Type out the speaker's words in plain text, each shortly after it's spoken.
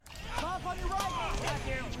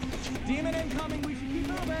Demon incoming, we should keep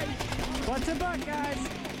moving. What's a buck, guys?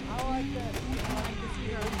 I like this.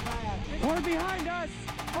 Horde behind us!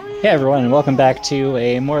 Hey everyone, and welcome back to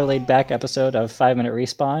a more laid-back episode of 5 Minute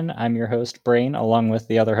Respawn. I'm your host, Brain, along with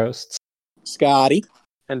the other hosts, Scotty.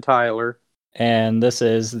 And Tyler. And this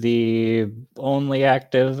is the only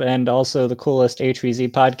active and also the coolest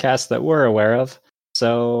HVZ podcast that we're aware of.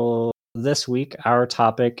 So this week, our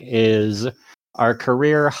topic is our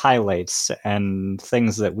career highlights and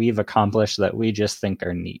things that we've accomplished that we just think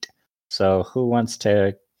are neat. So who wants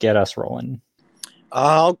to get us rolling?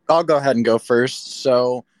 I'll go ahead and go first.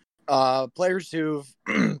 So players who've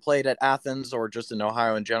played at Athens or just in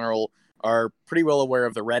Ohio in general are pretty well aware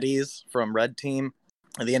of the Reddies from Red Team.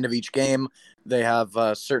 At the end of each game, they have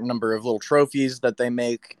a certain number of little trophies that they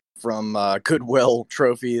make from Goodwill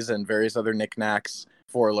trophies and various other knickknacks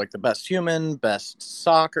for like the best human, best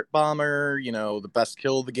soccer bomber, the best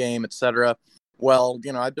kill of the game, etc. Well,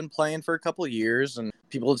 I've been playing for a couple of years and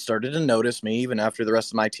people had started to notice me even after the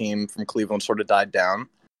rest of my team from Cleveland sort of died down.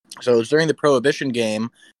 So it was during the Prohibition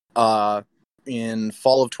game in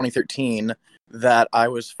fall of 2013 that I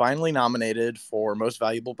was finally nominated for Most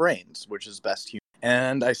Valuable Brains, which is Best Human.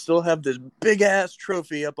 And I still have this big-ass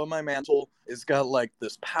trophy up on my mantle. It's got, like,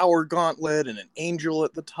 this power gauntlet and an angel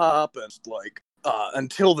at the top, and it's, like,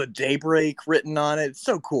 Until the Daybreak written on it. It's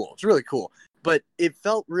so cool. It's really cool. But it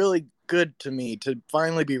felt really good to me to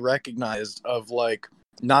finally be recognized of, like,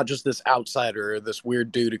 not just this outsider, this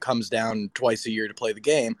weird dude who comes down twice a year to play the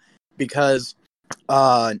game, because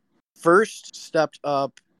first stepped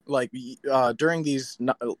up, like, during these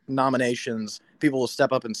nominations, people will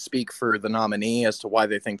step up and speak for the nominee as to why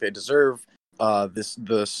they think they deserve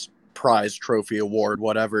this prize, trophy, award,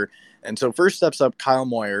 whatever. And so first steps up Kyle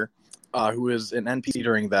Moyer, who is an NPC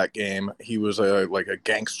during that game. He was a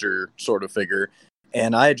gangster sort of figure,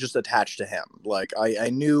 and I had just attached to him. Like, I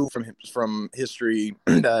knew from history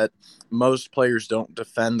that most players don't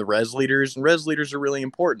defend the res leaders, and res leaders are really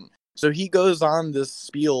important. So he goes on this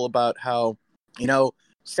spiel about how,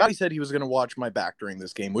 Scotty said he was going to watch my back during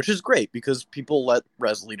this game, which is great because people let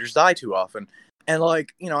res leaders die too often. And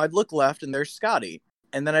I'd look left and there's Scotty.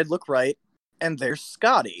 And then I'd look right and there's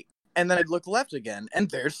Scotty. And then I'd look left again and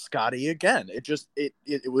there's Scotty again.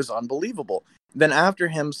 It was unbelievable. Then after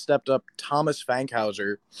him stepped up Thomas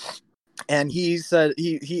Fankhauser, and he said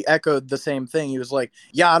he echoed the same thing. He was like,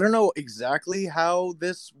 yeah, I don't know exactly how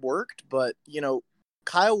this worked, but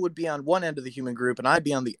Kyle would be on one end of the human group and I'd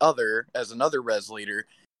be on the other as another res leader.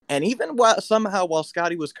 And even while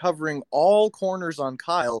Scotty was covering all corners on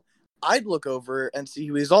Kyle, I'd look over and see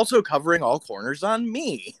he was also covering all corners on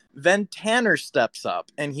me. Then Tanner steps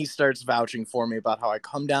up and he starts vouching for me about how I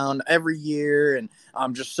come down every year and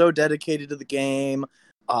I'm just so dedicated to the game.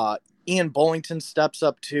 Ian Bullington steps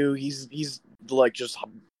up too. He's like just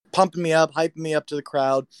pumping me up, hyping me up to the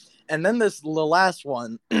crowd. And then the last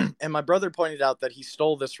one, and my brother pointed out that he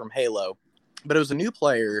stole this from Halo, but it was a new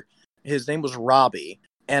player. His name was Robbie,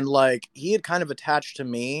 and he had kind of attached to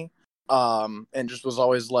me, and just was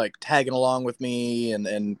always tagging along with me,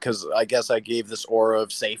 and because I guess I gave this aura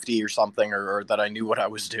of safety or something, or that I knew what I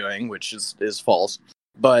was doing, which is false.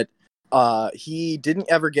 But he didn't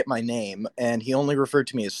ever get my name, and he only referred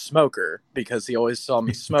to me as Smoker because he always saw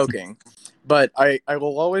me smoking. But I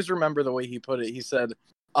will always remember the way he put it. He said,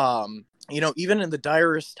 even in the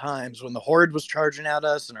direst times when the Horde was charging at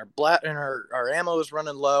us and our ammo was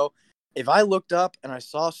running low, if I looked up and I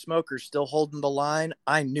saw Smoker still holding the line,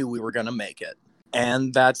 I knew we were going to make it.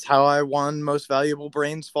 And that's how I won Most Valuable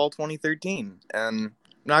Brains Fall 2013. And I'm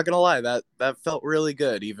not going to lie, that felt really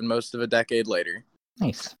good, even most of a decade later.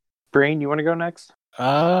 Nice. Brain, you want to go next?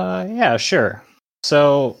 Yeah, sure.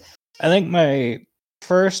 So I think my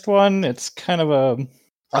first one, it's kind of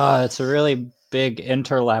it's a really big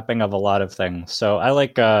interlapping of a lot of things. So I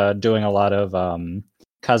like doing a lot of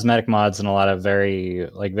cosmetic mods and a lot of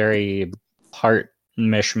very part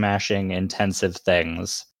mishmashing intensive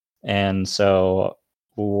things. And so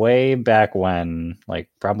way back when,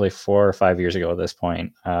 probably 4 or 5 years ago at this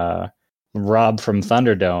point, Rob from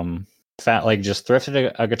Thunderdome just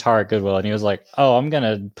thrifted a guitar at Goodwill, and he was like, oh, I'm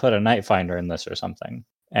gonna put a Night Finder in this or something.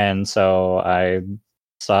 And so I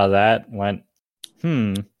saw that, went,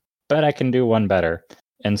 bet I can do one better.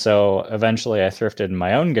 And so eventually I thrifted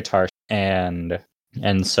my own guitar, and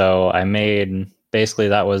so I made, basically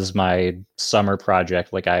that was my summer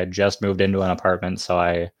project. I had just moved into an apartment,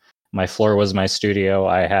 so my floor was my studio.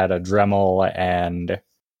 I had a Dremel and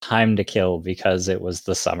time to kill because it was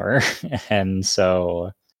the summer. And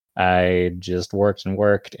so I just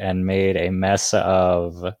worked and made a mess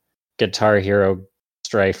of Guitar Hero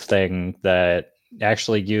Strife thing that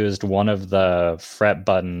actually used one of the fret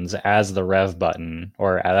buttons as the rev button,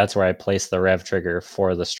 or that's where I placed the rev trigger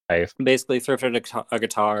for the Strife. Basically thrifted a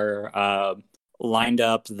guitar, lined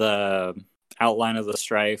up the outline of the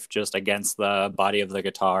Strife just against the body of the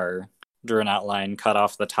guitar, drew an outline, cut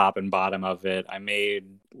off the top and bottom of it. I made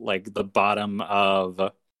like the bottom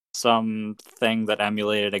of something that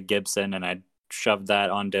emulated a Gibson, and I shoved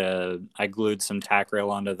that I glued some tack rail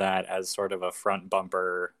onto that as sort of a front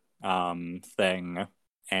bumper thing,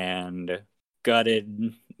 and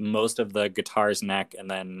gutted most of the guitar's neck, and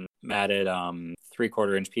then added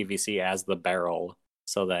 3/4 inch PVC as the barrel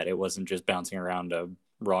so that it wasn't just bouncing around a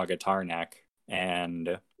raw guitar neck,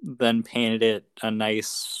 and then painted it a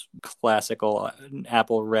nice classical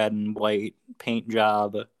apple red and white paint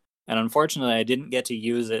job. And unfortunately, I didn't get to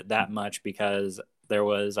use it that much because there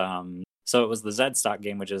was so it was the Z-Stock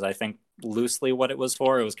game, which is, I think, loosely what it was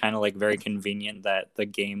for. It was kind of like very convenient that the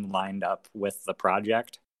game lined up with the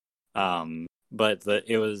project. But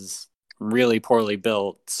it was really poorly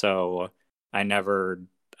built, so I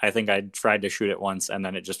think I tried to shoot it once, and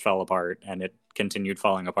then it just fell apart, and it continued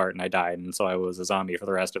falling apart, and I died, and so I was a zombie for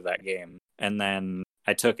the rest of that game. And then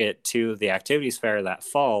I took it to the Activities Fair that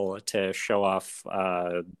fall to show off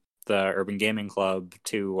the Urban Gaming Club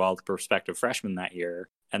to all the prospective freshmen that year.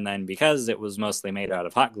 And then because it was mostly made out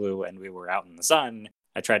of hot glue and we were out in the sun,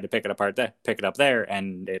 I tried to pick it up there,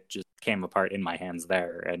 and it just came apart in my hands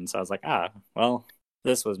there. And so I was like, well,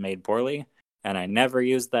 this was made poorly, and I never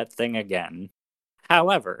used that thing again.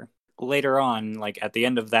 However, later on, like at the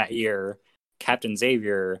end of that year, Captain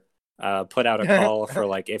Xavier put out a call for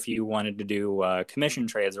like if you wanted to do commission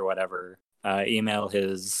trades or whatever, email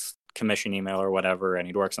his commission email or whatever, and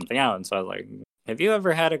he'd work something out. And so I was like, do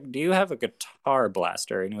you have a guitar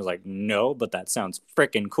blaster? And he was like, no, but that sounds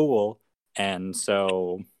freaking cool. And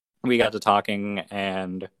so we got to talking,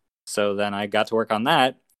 and so then I got to work on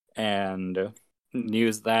that and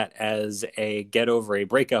used that as a get over a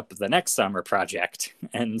breakup the next summer project.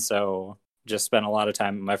 And so just spent a lot of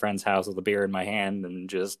time at my friend's house with a beer in my hand and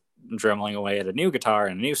just dremeling away at a new guitar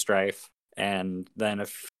and a new Strife. And then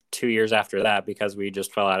 2 years after that, because we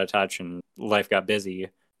just fell out of touch and life got busy,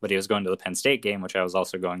 but he was going to the Penn State game, which I was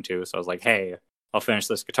also going to. So I was like, hey, I'll finish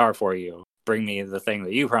this guitar for you. Bring me the thing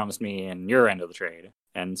that you promised me in your end of the trade.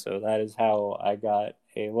 And so that is how I got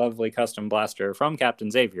a lovely custom blaster from Captain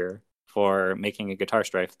Xavier for making a guitar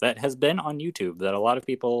Strife that has been on YouTube that a lot of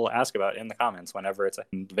people ask about in the comments whenever it's a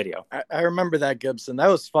video. I remember that Gibson. That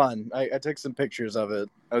was fun. I took some pictures of it.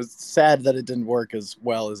 I was sad that it didn't work as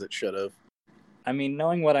well as it should have. I mean,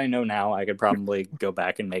 knowing what I know now, I could probably go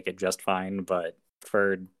back and make it just fine, but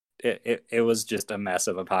it was just a mess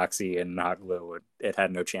of epoxy and hot glue. It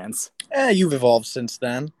had no chance. You've evolved since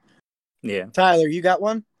then. Yeah. Tyler, you got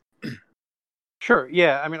one? Sure.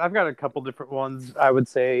 Yeah. I mean, I've got a couple different ones. I would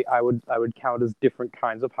say I would count as different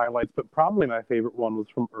kinds of highlights, but probably my favorite one was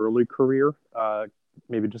from early career.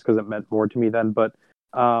 Maybe just because it meant more to me then, but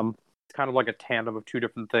it's kind of like a tandem of two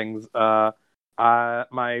different things.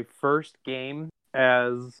 My first game.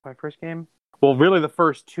 Well, really the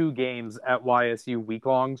first two games at YSU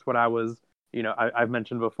week-longs when I was, I've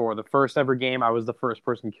mentioned before, the first ever game, I was the first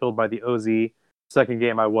person killed by the OZ. Second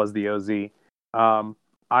game, I was the OZ.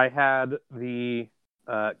 I had the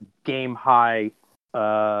game high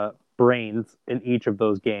brains in each of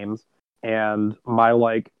those games, and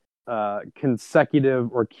my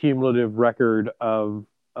consecutive or cumulative record of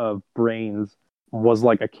brains was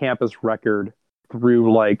like a campus record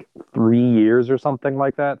through like 3 years or something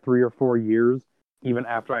like that, 3 or 4 years, even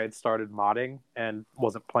after I had started modding and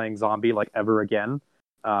wasn't playing zombie like ever again.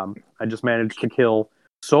 I just managed to kill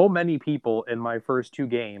so many people in my first two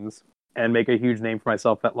games and make a huge name for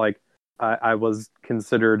myself that like I was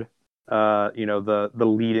considered the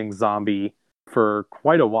leading zombie for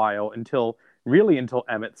quite a while until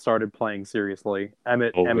Emmett started playing seriously.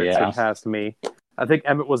 Emmett surpassed me. I think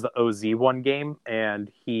Emmett was the OZ one game,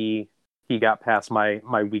 and he got past my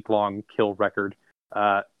week-long kill record.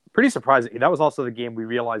 Pretty surprising. That was also the game we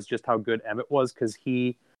realized just how good Emmett was, because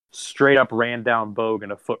he straight up ran down Bogue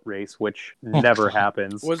in a foot race, which never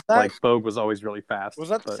happens. Like, Bogue was always really fast. Was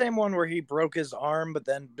that the same one where he broke his arm but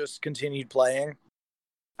then just continued playing?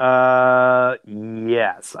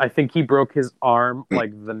 Yes. I think he broke his arm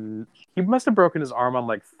he must have broken his arm on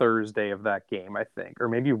like Thursday of that game, I think, or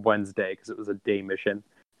maybe Wednesday, because it was a day mission.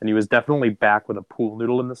 And he was definitely back with a pool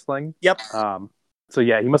noodle in the sling. Yep. So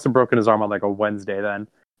yeah, he must have broken his arm on like a Wednesday then,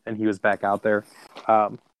 and he was back out there.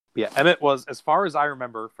 Yeah, Emmett was, as far as I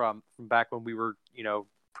remember from back when we were,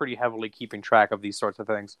 pretty heavily keeping track of these sorts of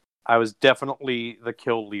things, I was definitely the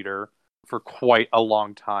kill leader for quite a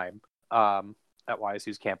long time. at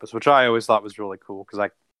YSU's campus, which I always thought was really cool because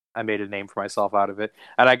I made a name for myself out of it.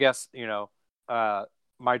 And I guess,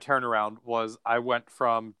 my turnaround was I went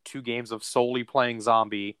from 2 games of solely playing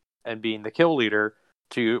zombie and being the kill leader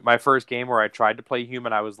to my first game where I tried to play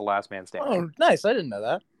human. I was the last man standing. Oh, nice. I didn't know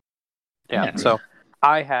that. Yeah. So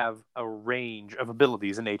I have a range of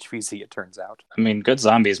abilities in HVZ, it turns out. I mean, good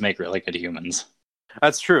zombies make really good humans.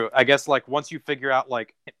 That's true. I guess, like, once you figure out,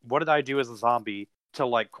 like, what did I do as a zombie to,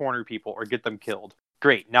 like, corner people or get them killed?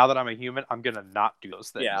 Great. Now that I'm a human, I'm going to not do those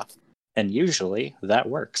things. Yeah. And usually that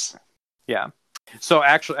works. Yeah. So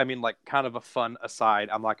actually, I mean, like, kind of a fun aside,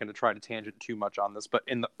 I'm not going to try to tangent too much on this, but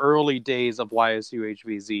in the early days of YSU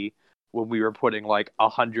HVZ, when we were putting like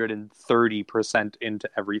 130% into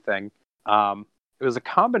everything, it was a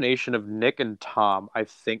combination of Nick and Tom, I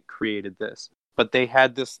think, created this. But they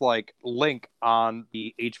had this like link on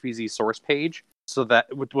the HVZ source page, so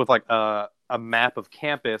that with like a map of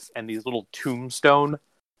campus and these little tombstone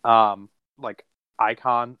like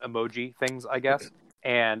icon emoji things, I guess.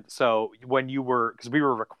 And so when you were, because we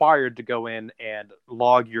were required to go in and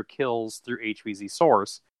log your kills through HVZ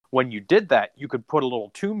source, when you did that, you could put a little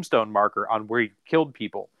tombstone marker on where you killed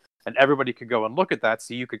people, and everybody could go and look at that,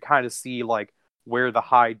 so you could kind of see like where the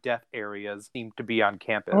high death areas seemed to be on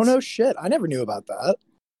campus. Oh no shit! I never knew about that.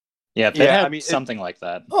 Yeah, they had something like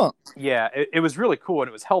that. Huh. Yeah, it was really cool and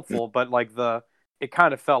it was helpful, but like it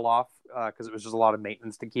kind of fell off because it was just a lot of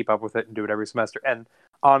maintenance to keep up with it and do it every semester. And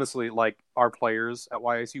honestly, like, our players at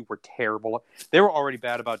YSU were terrible. They were already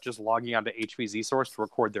bad about just logging onto HVZ source to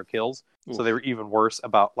record their kills. Ooh. So they were even worse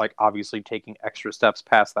about, like, obviously taking extra steps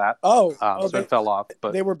past that. So it fell off.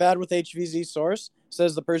 But they were bad with HVZ source.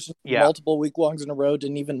 Says the person multiple week longs in a row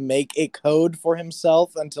didn't even make a code for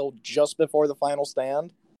himself until just before the final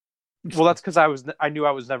stand. Well, that's because I knew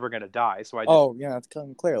I was never going to die, so I didn't. Oh, yeah, it's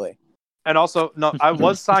coming clearly. And also, no, I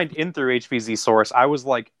was signed in through HVZ source. I was,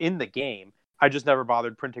 like, in the game. I just never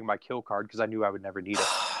bothered printing my kill card because I knew I would never need it.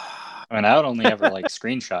 I mean, I would only ever, like,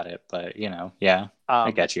 screenshot it, but, yeah,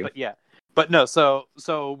 I get you. But, yeah. But, no, so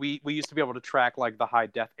we used to be able to track, like, the high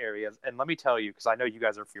death areas. And let me tell you, because I know you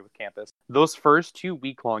guys are familiar with campus, those first 2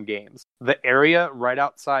 week-long games, the area right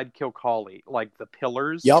outside Kilcawley, like, the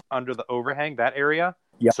pillars under the overhang, that area.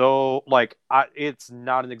 Yep. So, like, it's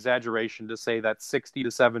not an exaggeration to say that 60 to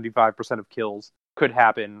 75% of kills could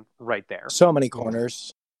happen right there. So many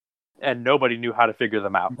corners. And nobody knew how to figure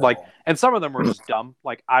them out. No. Like, and some of them were just dumb.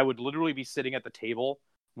 Like, I would literally be sitting at the table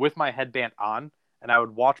with my headband on, and I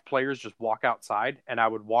would watch players just walk outside, and I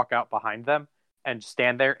would walk out behind them and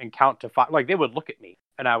stand there and count to 5. Like, they would look at me,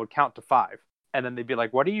 and I would count to 5. And then they'd be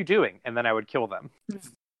like, "What are you doing?" And then I would kill them.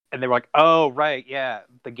 And they were like, "Oh, right, yeah,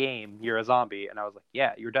 the game, you're a zombie." And I was like,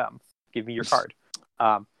 "Yeah, you're dumb. Give me your card."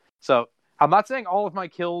 So I'm not saying all of my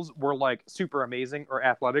kills were like super amazing or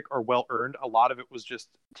athletic or well earned. A lot of it was just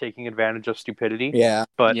taking advantage of stupidity. Yeah.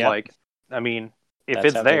 But like, I mean, if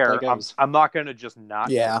it's there, I'm not going to just not.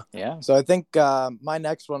 Yeah. Yeah. So I think my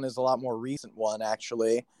next one is a lot more recent one,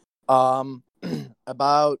 actually.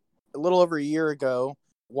 About a little over a year ago,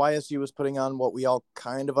 YSU was putting on what we all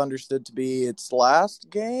kind of understood to be its last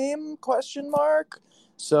game, ?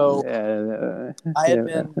 So I had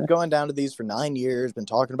been going down to these for 9 years, been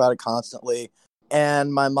talking about it constantly.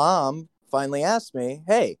 And my mom finally asked me,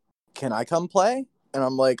 "Hey, can I come play?" And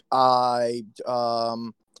I'm like, I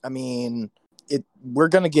mean, we're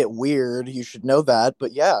going to get weird. You should know that.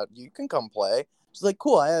 But yeah, you can come play. She's like,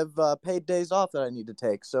 "Cool, I have paid days off that I need to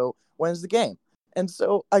take. So when's the game?" And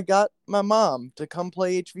so I got my mom to come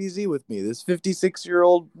play HVZ with me, this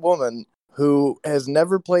 56-year-old woman who has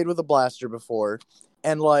never played with a blaster before.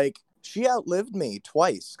 And, like, she outlived me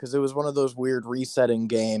twice because it was one of those weird resetting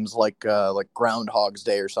games like Groundhog's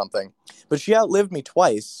Day or something. But she outlived me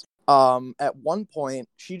twice. At one point,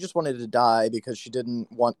 she just wanted to die because she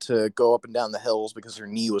didn't want to go up and down the hills because her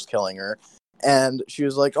knee was killing her. And she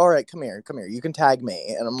was like, "All right, come here. You can tag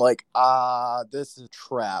me." And I'm like, this is a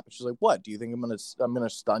trap. She's like, "What? Do you think I'm gonna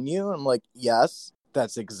stun you?" And I'm like, "Yes,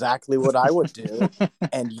 that's exactly what I would do."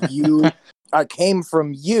 And I came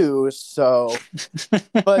from you, so.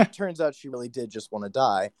 But it turns out she really did just want to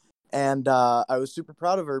die. And I was super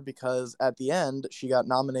proud of her because at the end, she got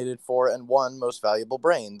nominated for and won Most Valuable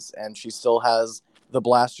Brains. And she still has the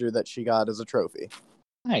blaster that she got as a trophy.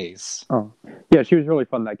 Nice. Oh, yeah, she was really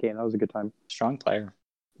fun that game. That was a good time. Strong player.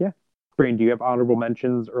 Yeah. Brain, do you have honorable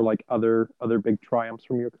mentions or like other big triumphs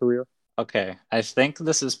from your career? Okay, I think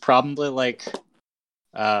this is probably like,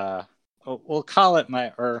 we'll call it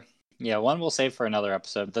one we'll save for another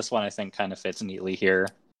episode. This one I think kind of fits neatly here.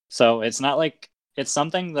 So it's not like, it's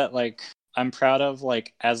something that like I'm proud of,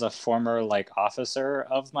 like as a former like officer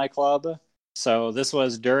of my club. So this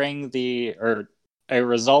was during a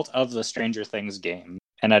result of the Stranger Things game.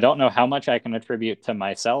 And I don't know how much I can attribute to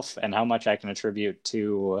myself and how much I can attribute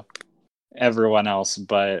to everyone else,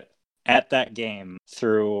 but at that game,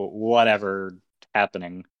 through whatever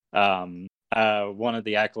happening, one of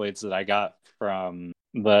the accolades that I got from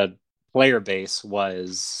the player base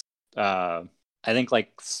was I think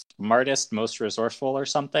like smartest, most resourceful or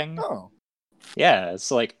something. Oh. Yeah,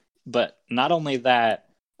 it's like, but not only that,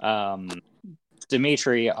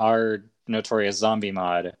 Dimitri, our notorious zombie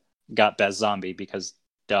mod, got best zombie because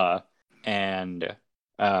duh. And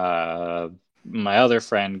my other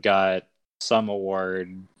friend got some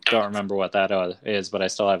award. Don't remember what that is, but I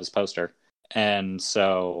still have his poster. And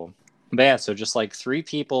so, but yeah, so just like 3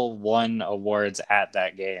 people won awards at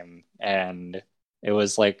that game. And it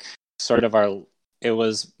was like sort of it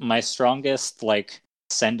was my strongest like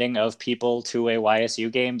sending of people to a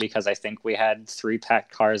YSU game because I think we had 3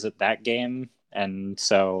 packed cars at that game. And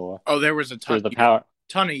so, there was a ton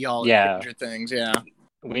of y'all yeah, at Stranger Things, yeah.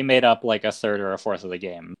 We made up like a third or a fourth of the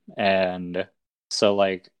game. And so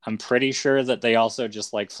like I'm pretty sure that they also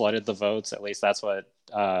just like flooded the votes. At least that's what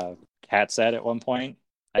Kat said at one point,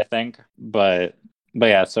 I think. But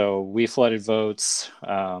yeah, so we flooded votes,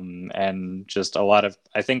 and just a lot of,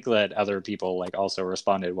 I think that other people like also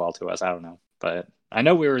responded well to us. I don't know, but I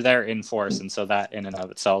know we were there in force, and so that in and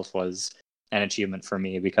of itself was an achievement for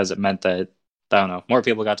me because it meant that, I don't know, more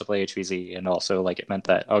people got to play HVZ, and also like it meant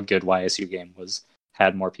that a good YSU game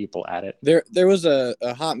had more people at it. There was a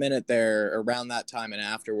hot minute there around that time and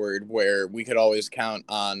afterward where we could always count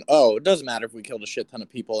on, it doesn't matter if we killed a shit ton of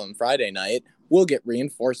people on Friday night, we'll get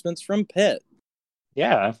reinforcements from Pitt.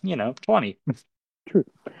 Yeah, 20. True.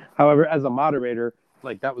 However, as a moderator,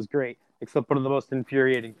 like that was great, except one of the most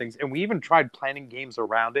infuriating things, and we even tried planning games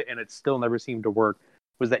around it, and it still never seemed to work,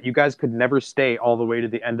 was that you guys could never stay all the way to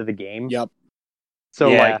the end of the game. Yep. So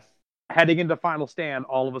like heading into Final Stand,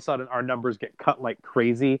 all of a sudden our numbers get cut like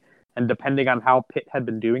crazy, and depending on how Pitt had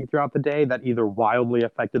been doing throughout the day, that either wildly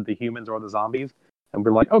affected the humans or the zombies, and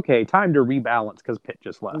we're like, okay, time to rebalance because Pitt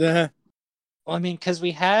just left. Well, I mean, because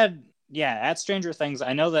we had, at Stranger Things,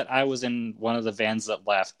 I know that I was in one of the vans that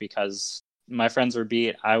left because my friends were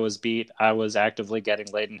beat, I was actively getting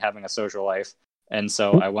laid and having a social life, and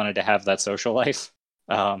so I wanted to have that social life.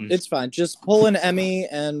 It's fine. Just pull an Emmy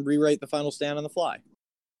and rewrite the Final Stand on the fly.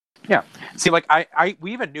 Yeah. See, like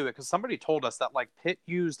we even knew it because somebody told us that like Pitt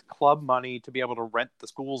used club money to be able to rent the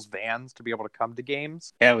school's vans to be able to come to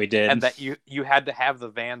games. Yeah, we did. And that you had to have the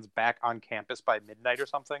vans back on campus by midnight or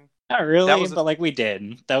something. Not really, but like we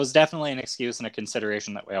did. That was definitely an excuse and a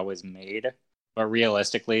consideration that we always made. But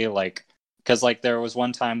realistically, like, because like there was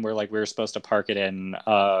one time where like we were supposed to park it in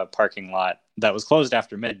a parking lot that was closed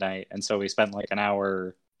after midnight, and so we spent like an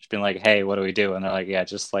hour just being like, hey, what do we do? And they're like, yeah,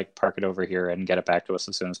 just like park it over here and get it back to us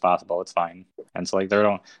as soon as possible. It's fine. And so like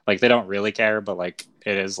they don't really care, but like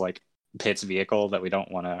it is like Pitt's vehicle that we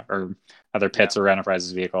don't want to, or other Pitts or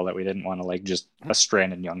Enterprise's vehicle that we didn't want to like just a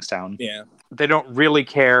strand in Youngstown. Yeah. They don't really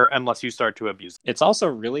care unless you start to abuse it. It's also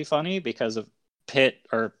really funny because of Pitt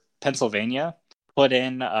or Pennsylvania put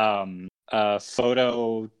in a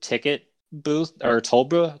photo ticket booth or toll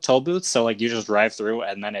booth. So like you just drive through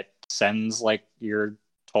and then it sends like your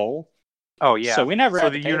toll. Oh yeah. So we never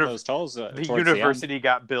had to pay those tolls. The university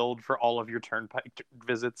got billed for all of your turnpike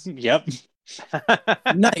visits. Yep.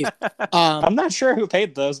 Nice. I'm not sure who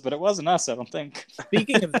paid those, but it wasn't us, I don't think.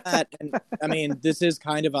 Speaking of that, and I mean, this is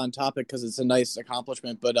kind of on topic because it's a nice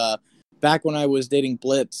accomplishment, but back when I was dating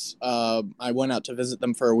Blitz, I went out to visit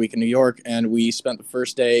them for a week in New York, and we spent the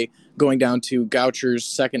first day going down to Goucher's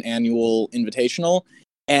second annual Invitational,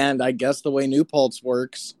 and I guess the way New Paltz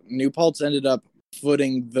works, New Paltz ended up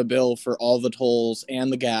footing the bill for all the tolls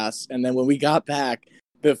and the gas, and then when we got back,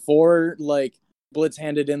 before, like, Blitz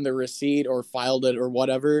handed in the receipt or filed it or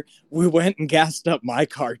whatever, we went and gassed up my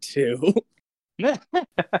car too.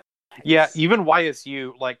 Yeah, even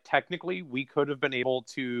YSU, like technically we could have been able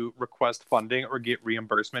to request funding or get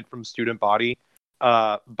reimbursement from student body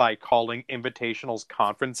by calling invitationals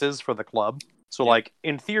conferences for the club. So like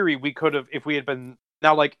in theory we could have, if we had been,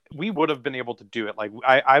 now like we would have been able to do it. Like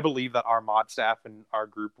I believe that our mod staff and our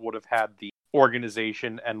group would have had the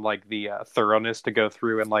organization and like the thoroughness to go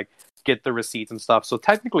through and like get the receipts and stuff. So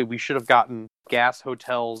technically we should have gotten gas,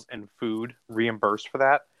 hotels, and food reimbursed for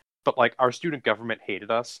that. But like our student government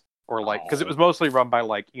hated us, or like because it was mostly run by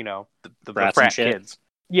like, you know, the frat kids.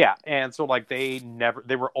 Yeah, and so like they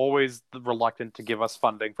were always reluctant to give us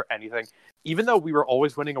funding for anything, even though we were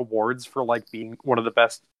always winning awards for like being one of the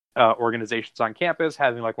best organizations on campus,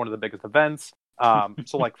 having like one of the biggest events.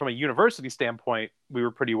 So like from a university standpoint, we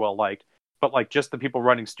were pretty well liked. but like just the people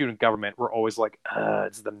running student government were always like,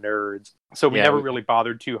 it's the nerds. So we never really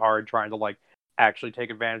bothered too hard trying to like actually take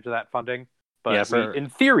advantage of that funding. But in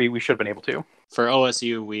theory, we should have been able to. For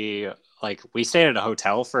OSU, we stayed at a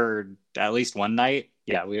hotel for at least one night.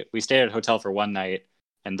 Yeah, we stayed at a hotel for one night,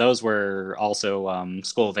 and those were also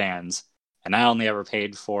school vans. And I only ever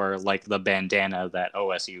paid for like the bandana that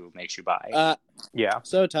OSU makes you buy. Yeah.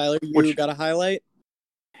 So Tyler, you got a highlight?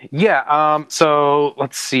 Yeah. So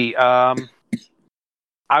let's see. I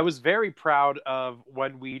was very proud of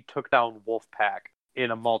when we took down Wolfpack in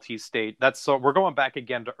a multi-state. We're going back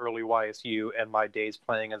again to early YSU and my days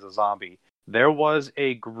playing as a zombie. There was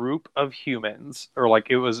a group of humans, or like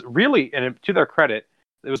it was really, and to their credit,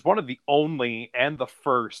 it was one of the only and the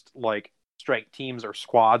first like strike teams or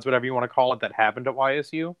squads, whatever you want to call it, that happened at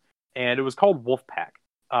YSU, and it was called Wolfpack.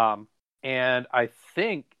 And I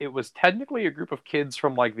think it was technically a group of kids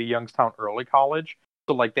from like the Youngstown Early College,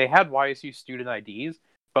 so like they had YSU student IDs.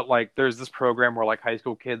 But like, there's this program where like high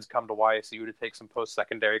school kids come to YSU to take some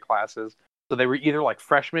post-secondary classes. So they were either like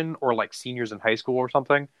freshmen or like seniors in high school or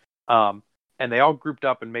something. And they all grouped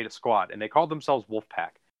up and made a squad, and they called themselves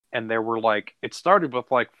Wolfpack. And there were like, it started with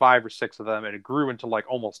like 5 or 6 of them, and it grew into like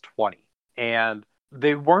almost 20. And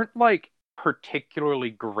they weren't like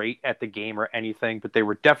particularly great at the game or anything, but they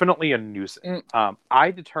were definitely a nuisance.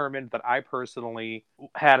 I determined that I personally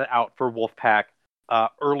had it out for Wolfpack.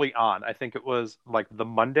 Early on, I think it was like the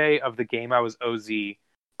Monday of the game I was OZ.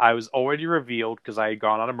 I was already revealed because I had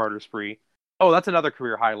gone on a murder spree. Oh, that's another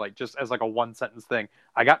career highlight, just as like a 1-sentence thing.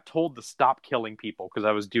 I got told to stop killing people because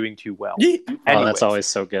I was doing too well. Oh, that's always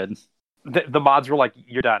so good. The mods were like,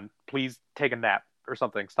 "You're done. Please take a nap or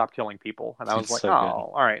something. Stop killing people." And I was like,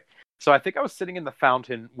 all right. So I think I was sitting in the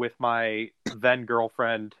fountain with my then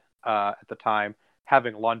girlfriend at the time,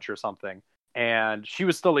 having lunch or something. And she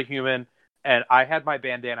was still a human. And I had my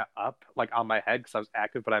bandana up, like on my head, because I was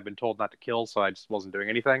active, but I'd been told not to kill, so I just wasn't doing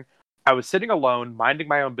anything. I was sitting alone, minding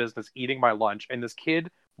my own business, eating my lunch, and this kid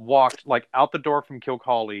walked like out the door from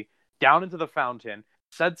Kilcawley, down into the fountain,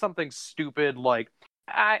 said something stupid like,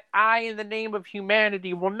 I, in the name of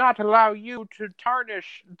humanity, will not allow you to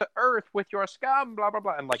tarnish the earth with your scum, blah, blah,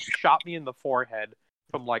 blah, and like shot me in the forehead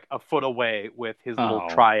from like a foot away with his little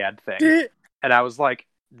triad thing. And I was like,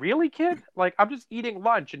 really, kid? Like, I'm just eating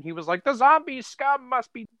lunch. And he was like, the zombie scum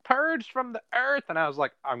must be purged from the earth. And I was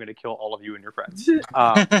like, I'm going to kill all of you and your friends.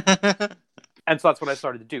 And so that's what I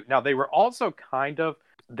started to do. Now, they were also kind of,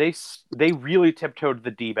 they really tiptoed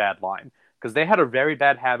the D-bad line. Because they had a very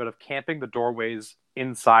bad habit of camping the doorways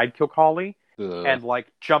inside Kilcawley. And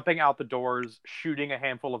like jumping out the doors, shooting a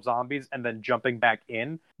handful of zombies, and then jumping back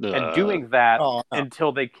in. And doing that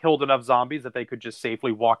until they killed enough zombies that they could just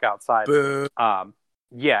safely walk outside.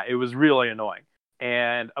 Yeah, it was really annoying.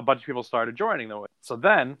 And a bunch of people started joining them. So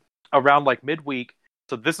then, around like midweek,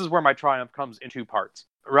 so this is where my triumph comes in 2 parts.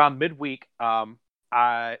 Around midweek,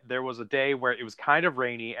 there was a day where it was kind of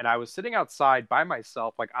rainy, and I was sitting outside by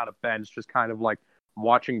myself, like on a bench, just kind of like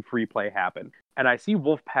watching free play happen. And I see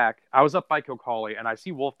Wolfpack. I was up by Kilcawley, and I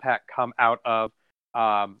see Wolfpack come out of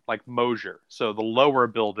like Mosier, so the lower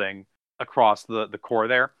building across the core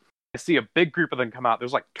there. I see a big group of them come out.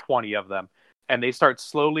 There's like 20 of them. And they start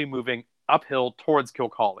slowly moving uphill towards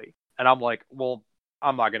Kilcawley. And I'm like, well,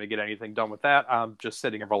 I'm not going to get anything done with that. I'm just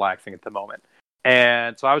sitting and relaxing at the moment.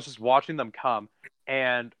 And so I was just watching them come.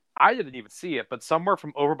 And I didn't even see it, but somewhere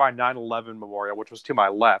from over by 9/11 Memorial, which was to my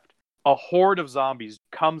left, a horde of zombies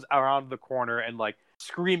comes around the corner and like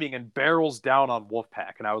screaming and barrels down on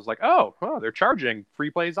Wolfpack. And I was like, oh, they're charging. Free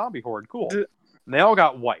play zombie horde. Cool. And they all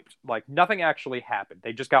got wiped. Like, nothing actually happened.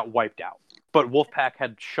 They just got wiped out. But Wolfpack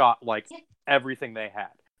had shot like everything they had.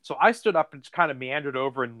 So I stood up and just kind of meandered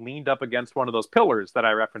over and leaned up against one of those pillars that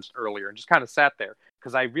I referenced earlier and just kind of sat there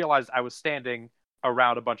because I realized I was standing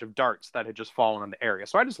around a bunch of darts that had just fallen in the area.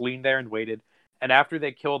 So I just leaned there and waited. And after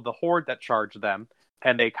they killed the horde that charged them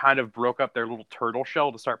and they kind of broke up their little turtle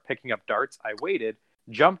shell to start picking up darts, I waited,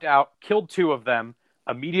 jumped out, killed 2 of them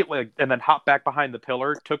immediately, and then hopped back behind the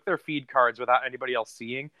pillar, took their feed cards without anybody else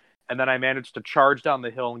seeing. And then I managed to charge down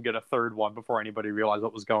the hill and get a 3rd one before anybody realized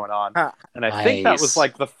what was going on. And I think that was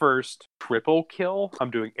like the first triple kill. I'm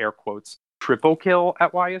doing air quotes. Triple kill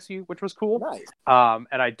at YSU, which was cool. Nice.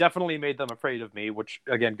 And I definitely made them afraid of me, which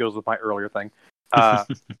again goes with my earlier thing.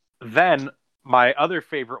 Then my other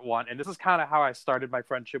favorite one, and this is kind of how I started my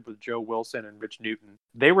friendship with Joe Wilson and Rich Newton.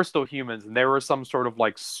 They were still humans, and there were some sort of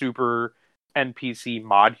like super NPC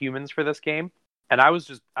mod humans for this game. And I was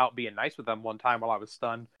just out being nice with them one time while I was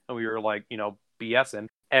stunned. And we were like, BSing.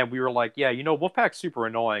 And we were like, yeah, Wolfpack's super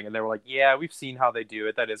annoying. And they were like, yeah, we've seen how they do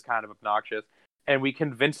it. That is kind of obnoxious. And we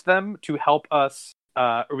convinced them to help us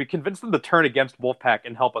or we convinced them to turn against Wolfpack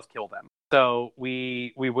and help us kill them. So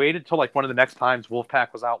we waited till like one of the next times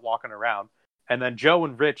Wolfpack was out walking around, and then Joe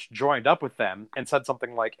and Rich joined up with them and said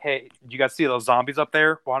something like, "Hey, you guys see those zombies up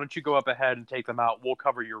there? Why don't you go up ahead and take them out? We'll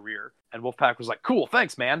cover your rear." And Wolfpack was like, "Cool,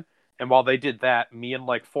 thanks, man." And while they did that, me and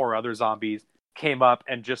like 4 other zombies came up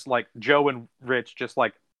and just like Joe and Rich just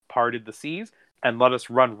like parted the seas and let us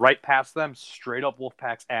run right past them, straight up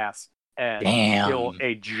Wolfpack's ass, and kill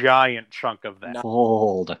a giant chunk of them.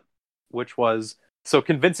 Cold. Which was so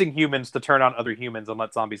convincing humans to turn on other humans and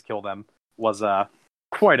let zombies kill them was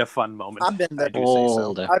quite a fun moment. I've been there. I do say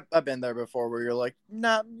so. I've been there before, where you're like,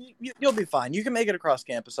 "Nah, you'll be fine. You can make it across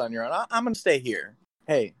campus on your own. I'm gonna stay here."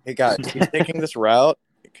 Hey guys, he's taking this route.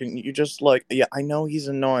 Can you just like? Yeah, I know he's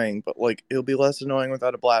annoying, but like, it'll be less annoying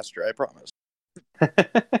without a blaster. I promise.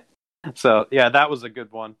 So yeah, that was a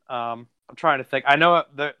good one. I'm trying to think. I know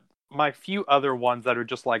my few other ones that are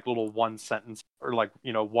just like little one sentence or like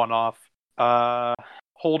one off.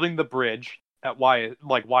 Holding the bridge at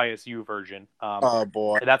YSU version. Oh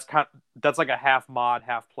boy, that's like a half mod,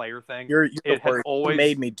 half player thing. You always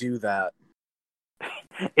made me do that.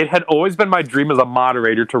 It had always been my dream as a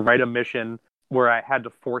moderator to write a mission where I had to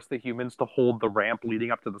force the humans to hold the ramp leading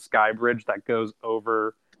up to the sky bridge that goes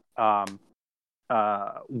over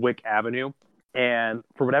Wick Avenue. And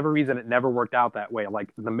for whatever reason, it never worked out that way. Like,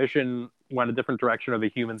 the mission went a different direction, or the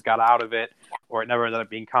humans got out of it, or it never ended up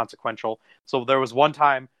being consequential. So there was one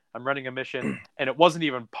time I'm running a mission, and it wasn't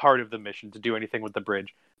even part of the mission to do anything with the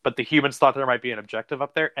bridge, but the humans thought there might be an objective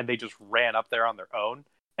up there, and they just ran up there on their own.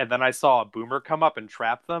 And then I saw a boomer come up and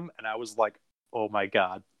trap them, and I was like, oh my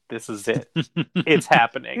god, this is it. It's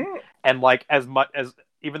happening. And like,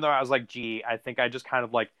 even though I was like, gee, I think I just kind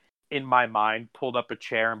of like, in my mind, pulled up a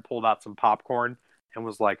chair and pulled out some popcorn and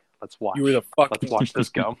was like, let's watch. Let's watch this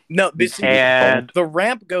go. No, and the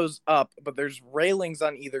ramp goes up, but there's railings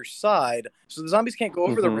on either side, so the zombies can't go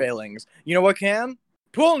over the railings. You know what can?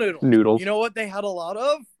 Pool noodles. You know what they had a lot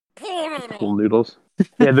of? Pool noodles.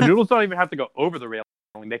 Yeah, the noodles don't even have to go over the railing.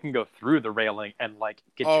 They can go through the railing and like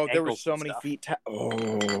get your ankles. Oh, there were so many feet.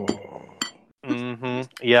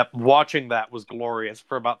 Yep. Watching that was glorious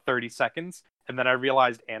for about 30 seconds. And then I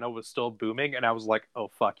realized Anna was still booming, and I was like, oh,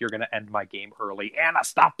 fuck, you're going to end my game early. Anna,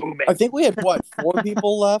 stop booming! I think we had, 4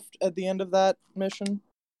 people left at the end of that mission?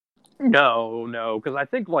 No, because I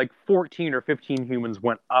think like 14 or 15 humans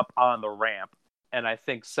went up on the ramp, and I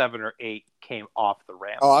think 7 or 8 came off the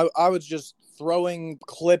ramp. Oh, I was just throwing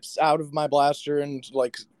clips out of my blaster and,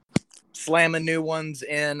 like, slamming new ones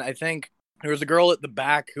in. I think there was a girl at the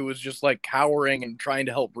back who was just, like, cowering and trying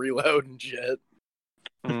to help reload and shit.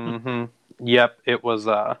 Mm-hmm. Yep, it was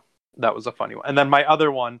that was a funny one. And then my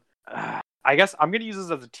other one, I guess I'm going to use this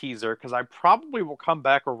as a teaser because I probably will come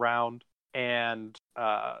back around and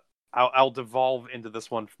I'll devolve into this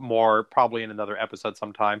one more probably in another episode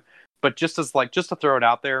sometime. But just to throw it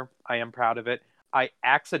out there, I am proud of it. I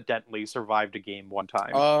accidentally survived a game one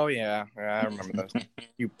time. Oh yeah, I remember those.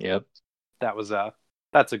 Yep.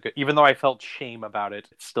 That's a good. Even though I felt shame about it,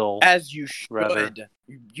 it's still as you should.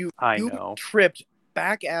 You know. Tripped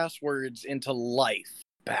back asswards into life,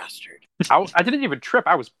 bastard. I didn't even trip.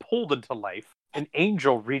 I was pulled into life. An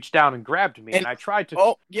angel reached down and grabbed me, and I tried to.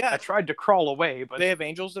 Oh yeah, I tried to crawl away, but they have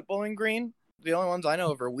angels at Bowling Green. The only ones I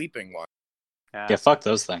know of are Weeping Ones. Yeah, fuck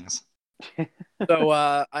those things. So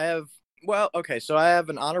I have. Well, okay, so I have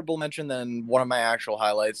an honorable mention, then one of my actual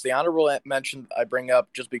highlights. The honorable mention I bring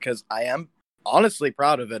up just because I am honestly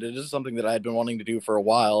proud of it. It is something that I had been wanting to do for a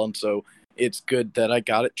while, and so it's good that I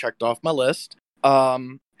got it checked off my list.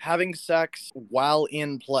 Having sex while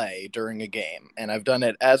in play during a game. And I've done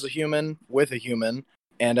it as a human, with a human,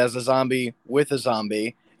 and as a zombie, with a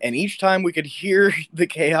zombie. And each time we could hear the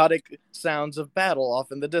chaotic sounds of battle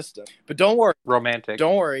off in the distance. But don't worry. Romantic.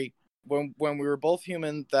 Don't worry. When we were both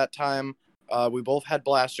human that time, we both had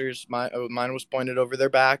blasters. Mine was pointed over their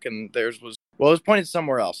back, and theirs was... Well, it was pointed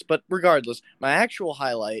somewhere else. But regardless, my actual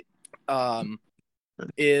highlight...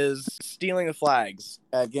 is stealing the flags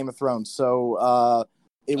at Game of Thrones. So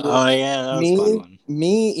it was that was a fun one.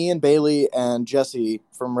 Me, Ian Bailey, and Jesse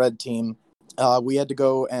from Red Team. We had to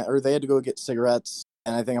go, they had to go get cigarettes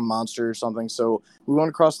and I think a Monster or something. So we went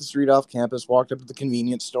across the street off campus, walked up to the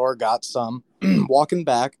convenience store, got some, walking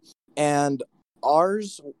back, and our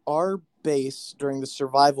base during the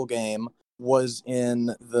survival game was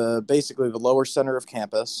in basically the lower center of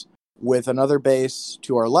campus, with another base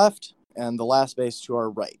to our left and the last base to our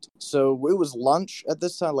right. So it was lunch at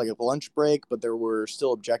this time, like a lunch break, but there were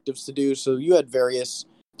still objectives to do. So you had various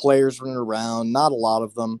players running around, not a lot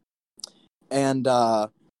of them. And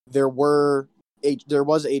there was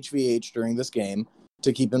HVH during this game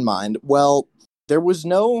to keep in mind. Well, there was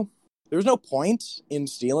no point in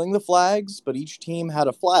stealing the flags, but each team had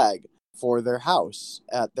a flag for their house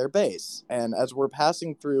at their base. And as we're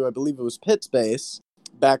passing through, I believe it was Pitt's base,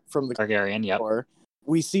 back from the Targaryen, yep. floor,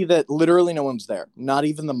 we see that literally no one's there, not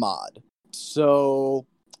even the mod. So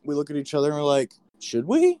we look at each other and we're like, should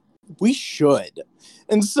we? We should.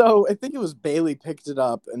 And so I think it was Bailey picked it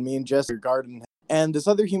up, and me and Jesse are guarding him. And this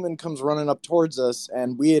other human comes running up towards us,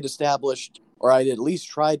 and we had established, or I'd at least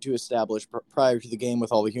tried to establish prior to the game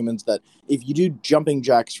with all the humans, that if you do jumping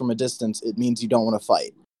jacks from a distance, it means you don't want to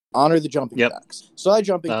fight. Honor the jumping jacks. So I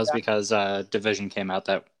jumping That was jack. because Division came out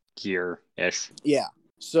that year-ish. Yeah.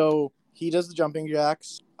 So he does the jumping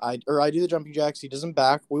jacks. I do the jumping jacks. He doesn't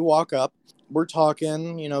back. We walk up. We're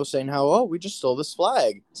talking, saying how, we just stole this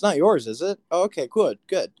flag. It's not yours, is it? Oh, okay, good.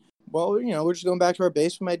 Well, we're just going back to our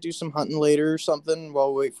base. We might do some hunting later or something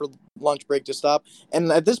while we wait for lunch break to stop.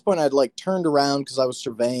 And at this point, I'd turned around because I was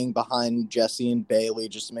surveying behind Jesse and Bailey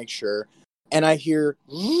just to make sure. And I hear,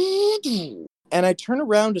 and I turn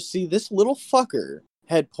around to see this little fucker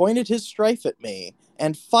had pointed his strife at me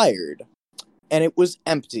and fired. And it was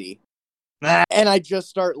empty. And I just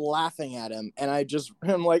start laughing at him, and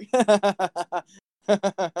I'm like, I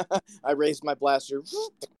raise my blaster,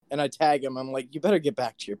 and I tag him. I'm like, you better get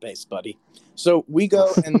back to your base, buddy. So we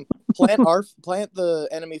go and plant the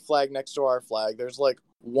enemy flag next to our flag. There's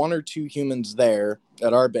 1 or 2 humans there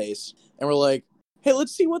at our base, and we're like, hey,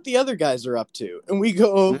 let's see what the other guys are up to. And we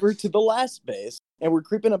go over to the last base, and we're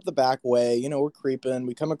creeping up the back way. We're creeping.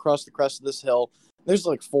 We come across the crest of this hill. There's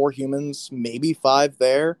 4 humans, maybe 5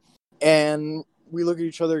 there. And we look at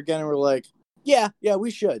each other again and we're like, yeah, we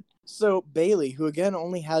should. So Bailey, who again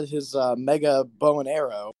only had his mega bow and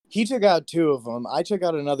arrow, he took out 2 of them. I took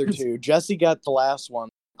out another 2. Jesse got the last one.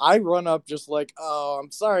 I run up just oh, I'm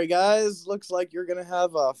sorry, guys. Looks like you're going to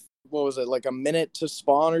have a minute to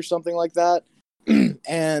spawn or something like that.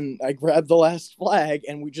 And I grabbed the last flag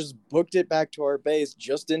and we just booked it back to our base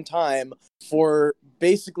just in time for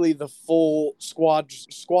basically the full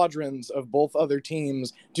squadrons of both other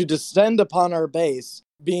teams to descend upon our base,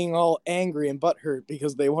 being all angry and butthurt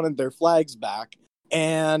because they wanted their flags back.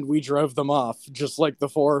 And we drove them off, just like the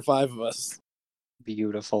 4 or 5 of us.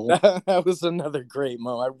 Beautiful. That was another great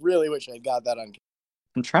moment. I really wish I got that on.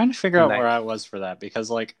 I'm trying to figure out where I was for that,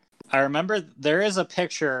 because I remember there is a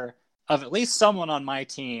picture of at least someone on my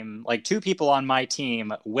team, 2 people on my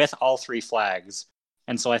team with all 3 flags.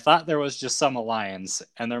 And so I thought there was just some alliance,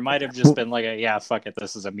 and there might have just been fuck it,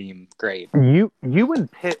 this is a meme. Great. You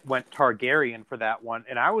and Pitt went Targaryen for that one,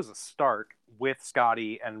 and I was a Stark with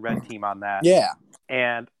Scotty and Red Team on that. Yeah.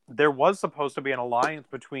 And there was supposed to be an alliance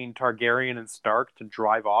between Targaryen and Stark to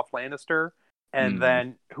drive off Lannister. And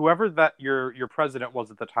then whoever that your president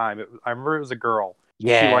was at the time, I remember it was a girl.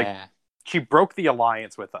 Yeah. She broke the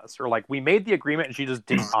alliance with us, or we made the agreement and she just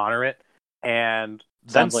didn't honor it. And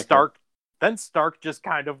then Stark just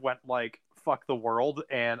kind of went fuck the world.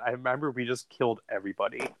 And I remember we just killed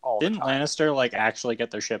everybody Didn't Lannister actually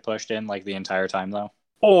get their shit pushed in the entire time though?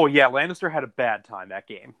 Oh yeah, Lannister had a bad time that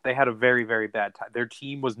game. They had a very, very bad time. Their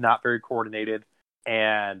team was not very coordinated,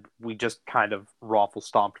 and we just kind of raffle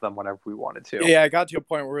stomped them whenever we wanted to. Yeah, I got to a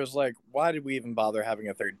point where it was why did we even bother having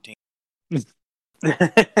a third team?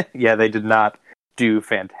 Yeah, they did not do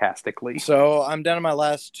fantastically. So I'm down to my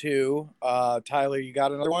last 2. Tyler, you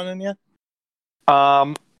got another one in you?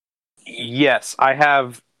 Yes, I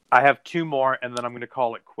have 2 more, and then I'm going to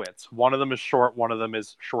call it quits. One of them is short. One of them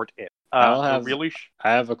is short-ish. I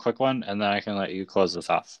have a quick one, and then I can let you close this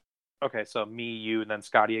off. Okay, so me, you, and then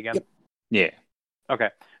Scotty again. Yep. Yeah. Okay,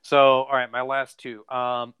 so all right, my last 2.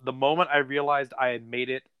 The moment I realized I had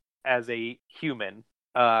made it as a human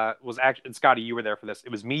was actually, and Scotty, you were there for this.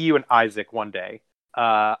 It was me, you, and Isaac one day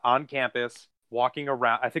on campus, walking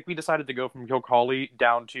around. I think we decided to go from Kilcawley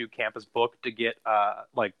down to Campus Book to get I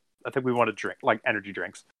think we wanted to drink energy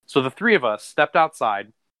drinks. So the 3 of us stepped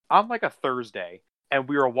outside on a Thursday, and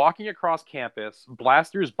we were walking across campus,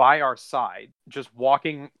 blasters by our side, just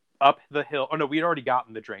walking up the hill. Oh no, we had already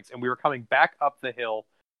gotten the drinks, and we were coming back up the hill,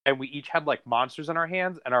 and we each had monsters in our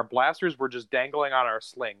hands, and our blasters were just dangling on our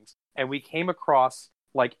slings. And we came across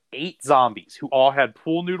 8 zombies who all had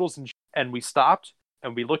pool noodles and we stopped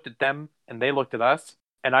and we looked at them and they looked at us,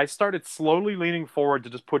 and I started slowly leaning forward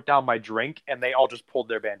to just put down my drink, and they all just pulled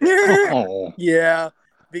their bandana. Oh. Yeah,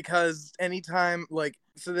 because anytime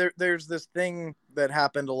there's this thing that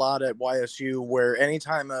happened a lot at YSU where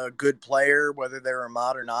anytime a good player, whether they're a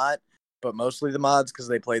mod or not, but mostly the mods because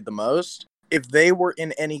they played the most, if they were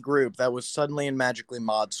in any group, that was suddenly and magically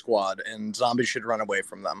mod squad, and zombies should run away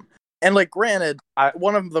from them. And granted,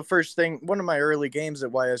 one of my early games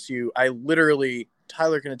at YSU, I literally,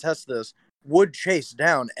 Tyler can attest to this, would chase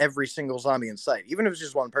down every single zombie in sight, even if it's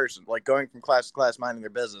just one person, like going from class to class, minding their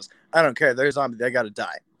business. I don't care. They're a zombie. They got to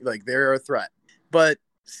die. Like, they're a threat. But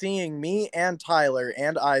seeing me and Tyler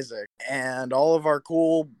and Isaac and all of our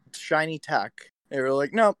cool, shiny tech, they were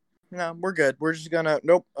like, nope, no, we're good. We're just going to,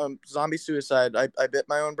 nope, zombie suicide. I bit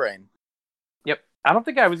my own brain. Yep. I don't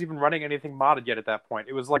think I was even running anything modded yet at that point.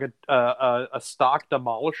 It was like a stock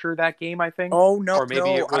Demolisher, that game, I think. Oh, no, or maybe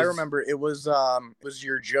it was... I remember. It was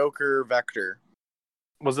your Joker Vector.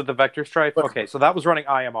 Was it the Vector Strife? But, okay, so that was running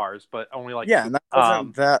IMRs, but only like... Yeah, and that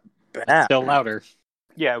wasn't that bad. Still louder.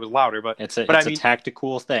 Yeah, it was louder, but... It's a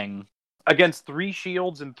tactical thing. Against 3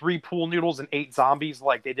 shields and 3 pool noodles and 8 zombies,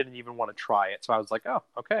 like, they didn't even want to try it. So I was like, oh,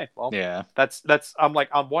 okay, well, yeah. That's. I'm like,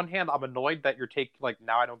 on one hand, I'm annoyed that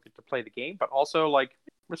now I don't get to play the game, but also, like,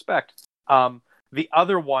 respect. The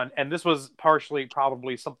other one, and this was partially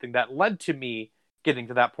probably something that led to me getting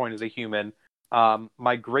to that point as a human,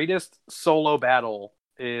 my greatest solo battle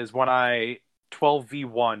is when I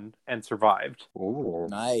 12v1 and survived. Ooh.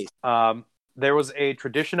 Nice. There was a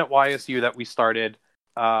tradition at YSU that we started,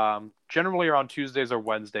 generally around Tuesdays or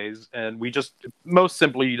Wednesdays, and we just, most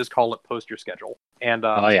simply, you just call it post your schedule. And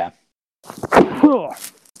oh yeah,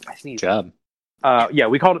 I sneezed. Job. Yeah,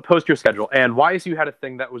 we called it post your schedule, and YSU had a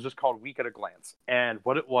thing that was just called Week at a Glance. And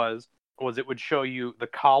what it was it would show you the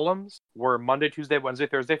columns were Monday, Tuesday, Wednesday,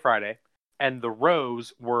 Thursday, Friday, and the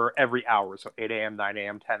rows were every hour, so 8 a.m., 9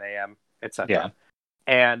 a.m., 10 a.m., etc. Yeah.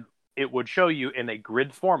 And it would show you in a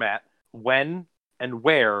grid format when and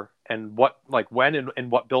where and what, like when and in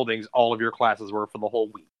what buildings all of your classes were for the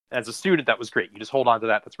whole week. As a student, that was great. You just hold on to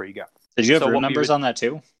that. That's where you go. Did you have room numbers on that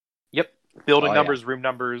too? Yep. Building numbers, yeah. Room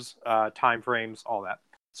numbers, time frames, all that.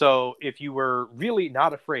 So if you were really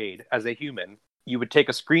not afraid as a human, you would take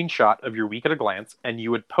a screenshot of your Week at a Glance and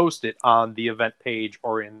you would post it on the event page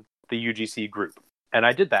or in the UGC group. And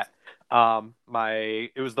I did that.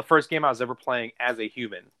 It was the first game I was ever playing as a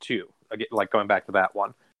human too. Again, like going back to that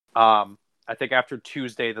one. I think after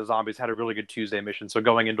Tuesday, the zombies had a really good Tuesday mission. So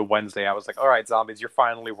going into Wednesday, I was like, all right, zombies, you're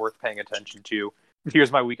finally worth paying attention to.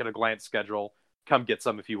 Here's my Week at a Glance schedule. Come get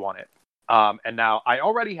some if you want it. And now I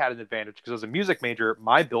already had an advantage because as a music major,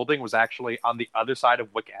 my building was actually on the other side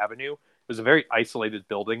of Wick Avenue. It was a very isolated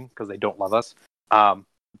building because they don't love us.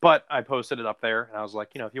 But I posted it up there and I was like,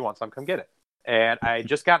 if you want some, come get it. And I had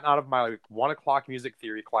just gotten out of my 1 o'clock music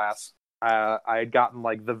theory class. I had gotten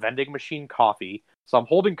like the vending machine coffee. So I'm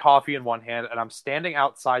holding coffee in one hand and I'm standing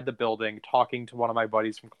outside the building talking to one of my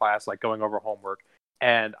buddies from class, like going over homework.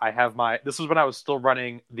 And I have this was when I was still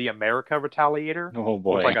running the America Retaliator. Oh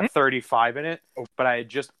boy. With like a 35 in it. But I had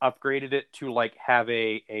just upgraded it to like have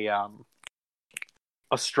a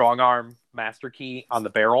strong arm master key on the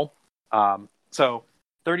barrel. So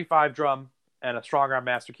 35 drum and a strong arm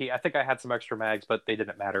master key. I think I had some extra mags, but they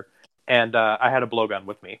didn't matter. And I had a blowgun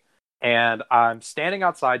with me. And I'm standing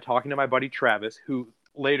outside talking to my buddy Travis, who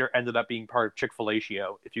later ended up being part of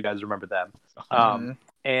Chick-fil-A-Shio, if you guys remember them.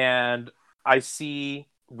 And I see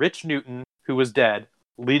Rich Newton, who was dead,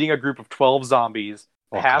 leading a group of 12 zombies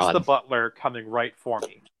past the butler coming right for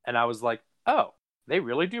me. And I was like, oh, they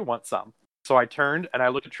really do want some. So I turned and I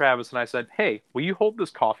looked at Travis and I said, hey, will you hold this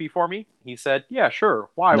coffee for me? He said, yeah, sure.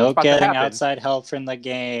 Why? No What's about to getting happen? outside help from the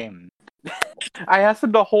game. I asked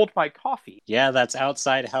him to hold my coffee. Yeah, that's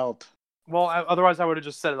outside help. Well, otherwise I would have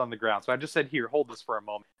just set it on the ground. So I just said, here, hold this for a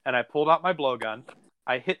moment. And I pulled out my blowgun.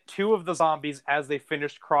 I hit 2 of the zombies as they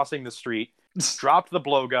finished crossing the street, dropped the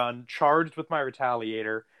blowgun, charged with my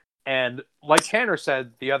Retaliator. And like Tanner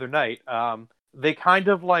said the other night, they kind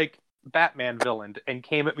of like Batman villained and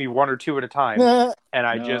came at me 1 or 2 at a time. And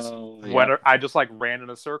I I just like ran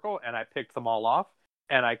in a circle and I picked them all off.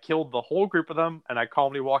 And I killed the whole group of them, and I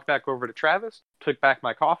calmly walked back over to Travis, took back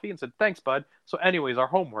my coffee, and said, thanks, bud. So anyways, our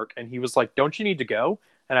homework. And he was like, don't you need to go?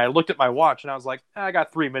 And I looked at my watch, and I was like, I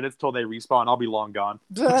got 3 minutes till they respawn. I'll be long gone.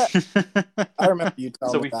 I remember you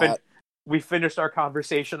telling me that. We finished our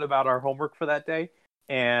conversation about our homework for that day,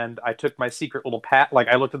 and I took my secret little path. Like,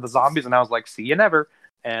 I looked at the zombies, and I was like, see you never.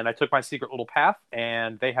 And I took my secret little path,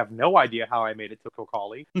 and they have no idea how I made it to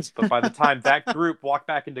Kilcawley. But by the time that group walked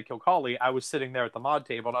back into Kilcawley, I was sitting there at the mod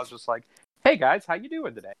table, and I was just like, hey guys, how you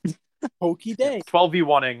doing today? Pokey day.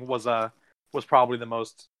 12v1ing was probably the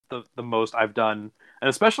most I've done. And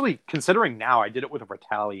especially considering now I did it with a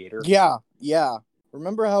Retaliator. Yeah.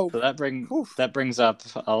 Remember how... So that brings up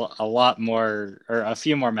a lot more, or a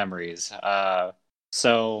few more memories.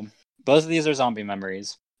 So both of these are zombie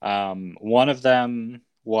memories. One of them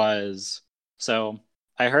was, so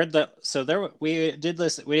I heard that, we did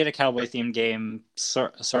a cowboy themed game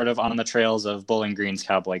sort of on the trails of Bowling Green's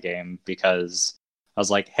cowboy game, because I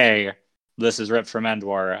was like, hey, this is Rip from End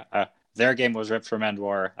War. their game was ripped from End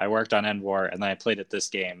War. I worked on End War, and then I played at this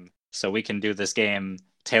game. So we can do this game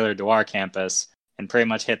tailored to our campus and pretty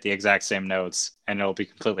much hit the exact same notes, and it'll be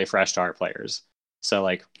completely fresh to our players. So,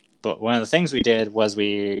 like, but one of the things we did was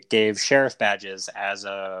we gave sheriff badges as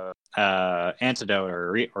a antidote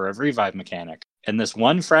or a revive mechanic. And this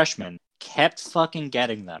one freshman kept fucking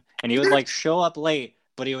getting them. And he would, like, show up late,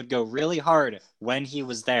 but he would go really hard when he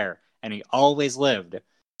was there. And he always lived.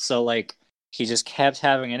 So, like, he just kept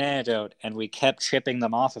having an antidote, and we kept chipping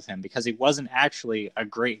them off of him because he wasn't actually a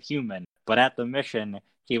great human. But at the mission,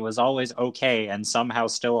 he was always okay and somehow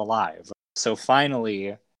still alive. So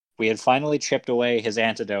finally, we had finally chipped away his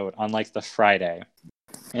antidote on, like, the Friday.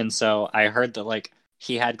 And so I heard that, like,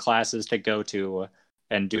 he had classes to go to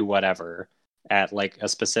and do whatever at, like, a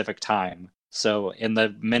specific time. So in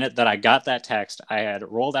the minute that I got that text, I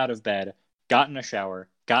had rolled out of bed, gotten a shower,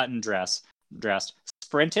 gotten dressed,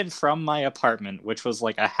 sprinted from my apartment, which was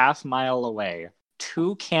like a half mile away, to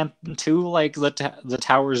like the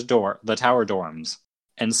tower dorms,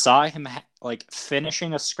 and saw him like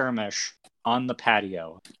finishing a skirmish on the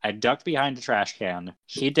patio. I ducked behind a trash can.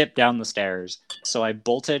 He dipped down the stairs, so I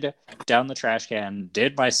bolted down the trash can,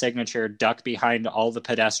 did my signature duck behind all the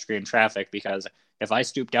pedestrian traffic, because if I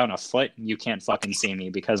stoop down a foot, you can't fucking see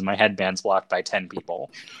me because my headband's blocked by 10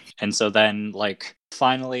 people. And so then, like,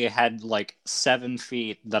 finally had, like, 7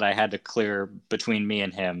 feet that I had to clear between me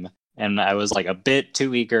and him. And I was, like, a bit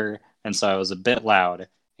too eager, and so I was a bit loud.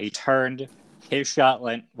 He turned, his shot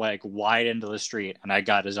went, like, wide into the street, and I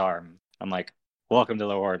got his arm. I'm like, welcome to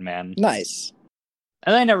the Horde, man. Nice.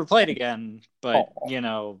 And I never played again, but, you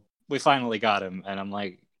know, we finally got him. And I'm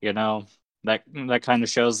like, you know, that kind of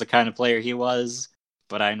shows the kind of player he was,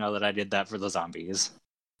 but I know that I did that for the zombies.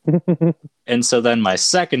 And so then my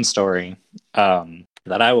second story that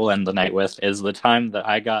I will end the night with is the time that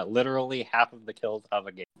I got literally half of the kills of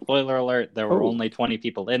a game. Spoiler alert, there were only 20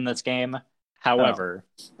 people in this game. However,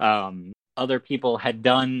 other people had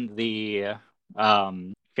done the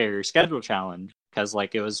share your schedule challenge, because,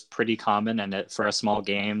 like, it was pretty common, and for a small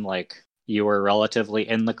game, like, you were relatively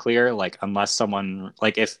in the clear, like, unless someone,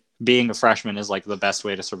 like, if being a freshman is, like, the best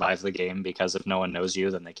way to survive the game, because if no one knows you,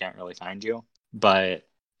 then they can't really find you. But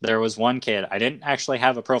there was one kid, I didn't actually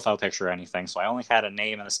have a profile picture or anything, so I only had a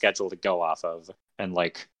name and a schedule to go off of, and,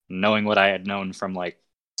 like, knowing what I had known from, like,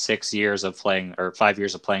 6 years of playing, or 5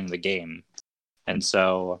 years of playing the game. And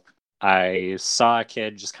so I saw a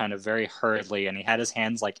kid just kind of very hurriedly, and he had his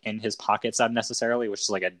hands, like, in his pockets unnecessarily, which is,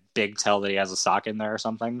 like, a big tell that he has a sock in there or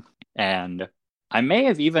something. And I may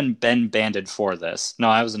have even been banded for this. No,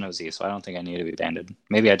 I was an OZ, so I don't think I needed to be banded.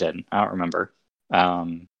 Maybe I did. I don't remember.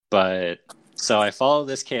 But so I follow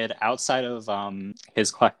this kid outside of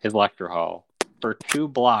his lecture hall for 2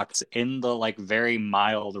 blocks in the, like, very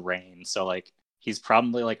mild rain. So, like, he's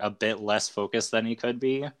probably, like, a bit less focused than he could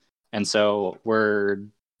be. And so we're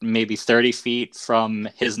maybe 30 feet from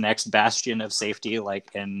his next bastion of safety, like,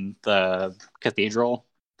 in the cathedral.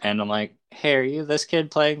 And I'm like, hey, are you this kid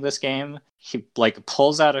playing this game? He, like,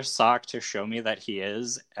 pulls out a sock to show me that he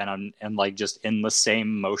is, and like, just in the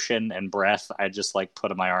same motion and breath, I just, like,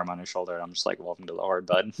 put my arm on his shoulder, and I'm just like, welcome to the Horde,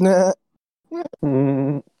 bud.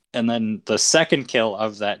 And then the second kill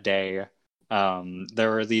of that day, there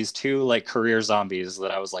were these 2, like, career zombies that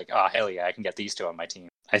I was like, oh, hell yeah, I can get these 2 on my team.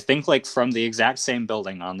 I think, like, from the exact same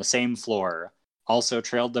building on the same floor, also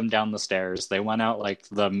trailed them down the stairs. They went out, like,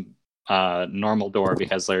 the normal door,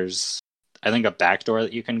 because there's, I think, a back door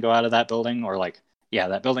that you can go out of that building, or, like, yeah,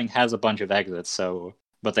 that building has a bunch of exits, so,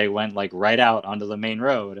 but they went, like, right out onto the main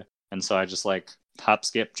road, and so I just, like, hop,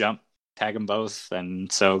 skip, jump, tag them both, and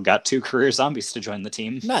so got 2 career zombies to join the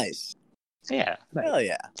team. Nice. Yeah. Hell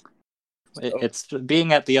yeah. It's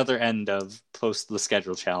being at the other end of post the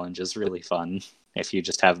schedule challenge is really fun if you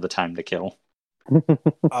just have the time to kill.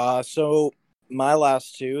 So my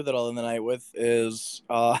last 2 that I'll end the night with is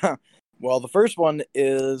well, the first one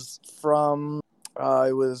is from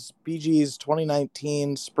it was BG's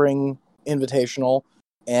 2019 Spring Invitational,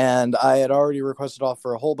 and I had already requested off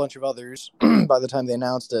for a whole bunch of others by the time they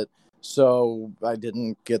announced it, so I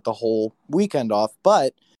didn't get the whole weekend off,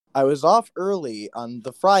 but I was off early on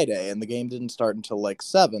the Friday, and the game didn't start until, like,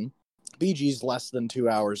 7. BG's less than 2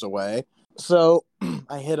 hours away. So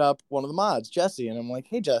I hit up one of the mods, Jesse, and I'm like,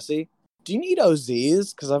 hey, Jesse, do you need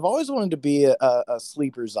OZs? Because I've always wanted to be a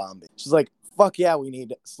sleeper zombie. She's like, fuck yeah, we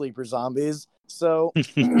need sleeper zombies. So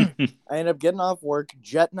I ended up getting off work,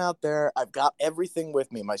 jetting out there. I've got everything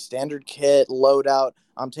with me, my standard kit, loadout.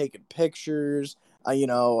 I'm taking pictures.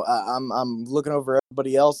 I'm looking over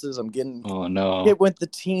everybody else's. I'm getting hit with the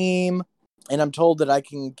team, and I'm told that I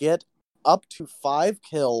can get up to 5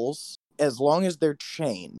 kills as long as they're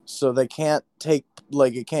chained. So they can't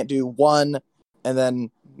it can't do 1 and then,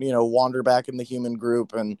 wander back in the human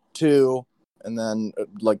group, and 2, and then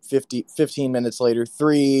 15 minutes later,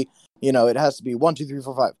 3, it has to be 1, 2, 3,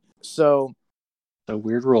 4, 5. So a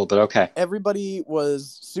weird rule, but okay. Everybody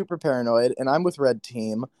was super paranoid, and I'm with Red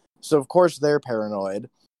Team, so of course they're paranoid.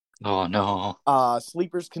 Oh no.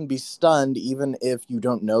 Sleepers can be stunned even if you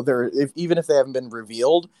don't know even if they haven't been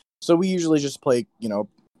revealed. So we usually just play,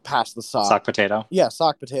 pass the sock. Sock potato. Yeah,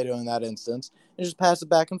 sock potato in that instance. And just pass it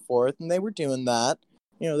back and forth, and they were doing that.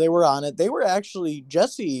 They were on it. They were actually,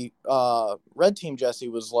 Jesse, Red Team Jesse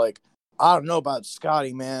was like, I don't know about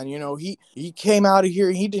Scotty, man. He came out of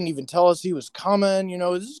here, he didn't even tell us he was coming.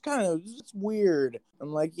 It's weird.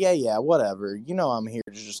 I'm like, yeah, whatever. I'm here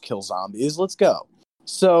to just kill zombies. Let's go.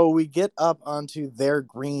 So we get up onto their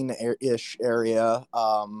green-ish area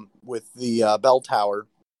with the bell tower,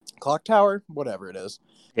 clock tower, whatever it is.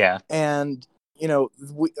 Yeah. And,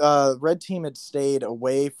 Red Team had stayed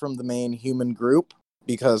away from the main human group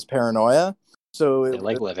because paranoia. So They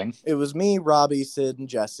like living. It was me, Robbie, Sid, and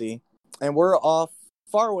Jesse. And we're off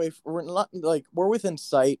far away. We're not we're within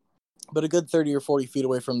sight, but a good 30 or 40 feet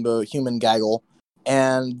away from the human gaggle.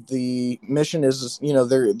 And the mission is,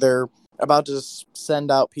 they're about to send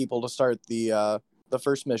out people to start the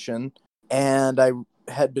first mission. And I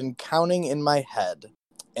had been counting in my head,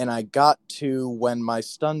 and I got to when my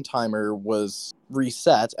stun timer was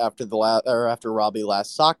reset after after Robbie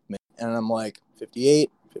last socked me, and I'm like 58,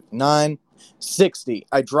 59, 60.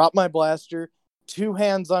 I drop my blaster. 2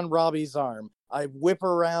 hands on Robbie's arm. I whip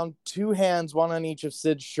around, 2 hands, 1 on each of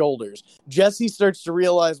Sid's shoulders. Jesse starts to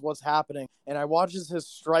realize what's happening, and I watch as his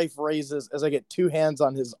strife raises as I get 2 hands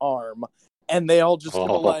on his arm, and they all just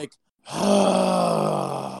go like,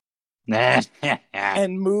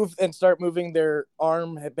 and start moving their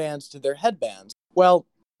arm bands to their headbands. Well,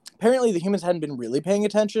 apparently the humans hadn't been really paying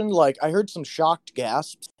attention. I heard some shocked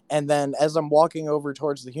gasps. And then as I'm walking over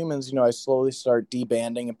towards the humans, I slowly start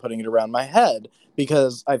debanding and putting it around my head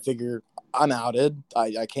because I figure I'm outed.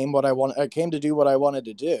 I came to do what I wanted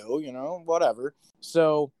to do, whatever.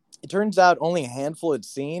 So it turns out only a handful had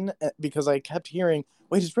seen because I kept hearing,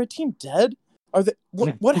 wait, is Red Team dead? Are they,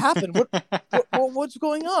 what happened? What's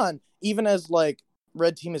going on? Even as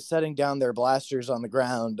Red Team is setting down their blasters on the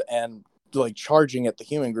ground and charging at the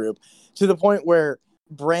human group, to the point where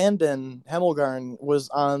Brandon Hemmelgarn was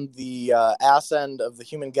on the ass end of the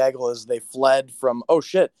human gaggle as they fled from, oh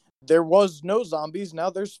shit, there was no zombies, now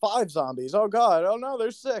there's 5 zombies. Oh god, oh no,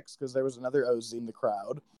 there's 6, because there was another OZ in the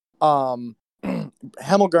crowd.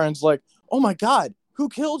 Hemmelgarn's like, oh my god, who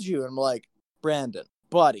killed you? And I'm like, Brandon,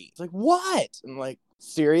 buddy. He's like, what? I'm like,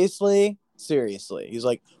 seriously? He's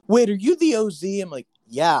like, wait, are you the OZ? I'm like,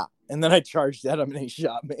 yeah. And then I charged at him and he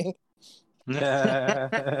shot me.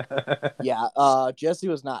 Yeah, Jesse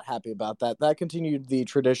was not happy about that. That continued the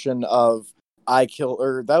tradition of I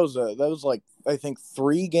I think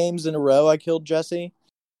 3 games in a row I killed Jesse.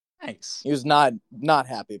 Nice. He was not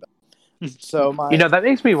happy about it. So that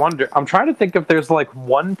makes me wonder. I'm trying to think if there's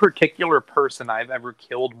one particular person I've ever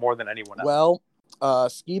killed more than anyone else. Well,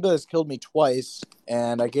 Skiba has killed me twice,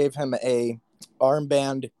 and I gave him a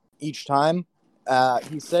armband each time.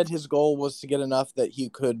 He said his goal was to get enough that he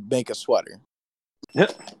could make a sweater.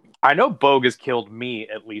 I know Bogue has killed me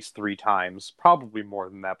at least 3 times, probably more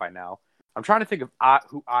than that by now. I'm trying to think of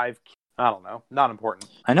who I don't know, not important.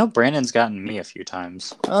 I know Brandon's gotten me a few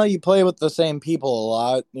times. Oh, you play with the same people a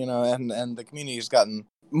lot, and the community's gotten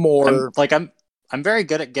more. I'm very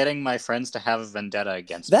good at getting my friends to have a vendetta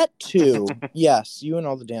against me. That too. Yes, you and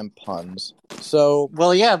all the damn puns. So,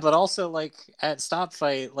 well, yeah, but also at Stop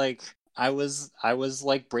Fight, I was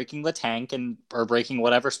breaking the tank or breaking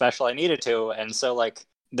whatever special I needed to, and so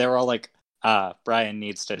they were all Brian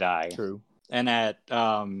needs to die. True. And at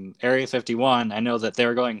Area 51, I know that they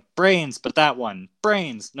were going brains, but that one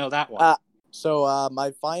brains, no that one. So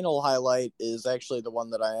my final highlight is actually the one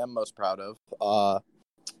that I am most proud of.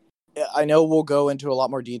 I know we'll go into a lot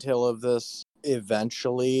more detail of this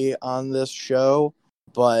eventually on this show,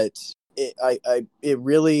 but it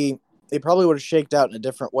probably would have shaked out in a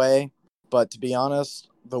different way. But to be honest,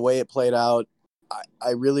 the way it played out,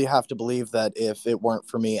 I really have to believe that if it weren't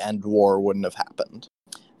for me, End War wouldn't have happened.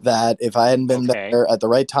 That if I hadn't been there at the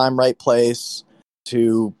right time, right place,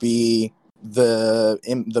 to be the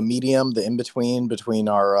medium, the in-between between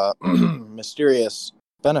our mysterious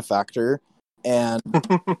benefactor and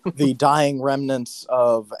the dying remnants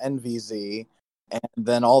of NVZ, and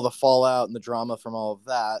then all the fallout and the drama from all of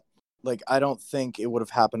that, I don't think it would have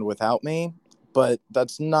happened without me. But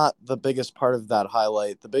that's not the biggest part of that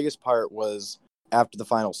highlight. The biggest part was after the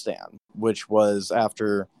final stand, which was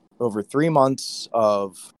after over 3 months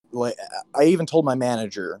of, like, I even told my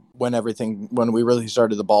manager when we really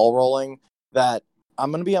started the ball rolling that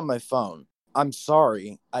I'm going to be on my phone. I'm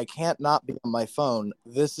sorry, I can't not be on my phone.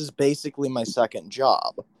 This is basically my second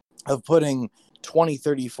job of putting 20,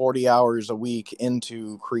 30, 40 hours a week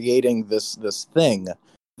into creating this thing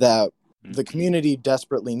that the community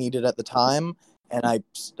desperately needed at the time. And I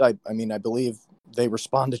mean, I believe they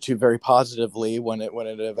responded to very positively when it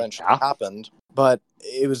eventually happened. But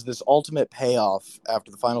it was this ultimate payoff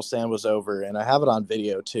after the final stand was over. And I have it on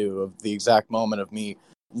video, too, of the exact moment of me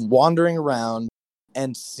wandering around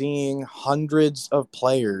and seeing hundreds of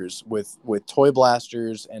players with toy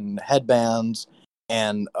blasters and headbands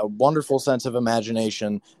and a wonderful sense of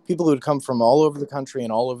imagination, people who had come from all over the country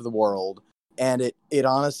and all over the world. And it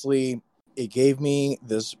honestly, it gave me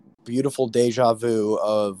this beautiful deja vu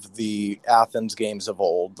of the Athens games of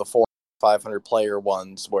old, the 400-500 player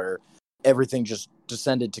ones where everything just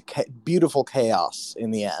descended to beautiful chaos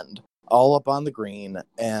in the end, all up on the green.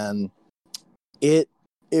 And it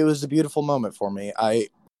was a beautiful moment for me.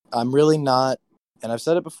 I'm really not, and I've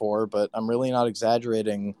said it before, but I'm really not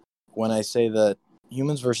exaggerating when I say that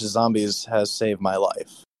Humans vs. Zombies has saved my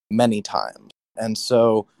life many times. And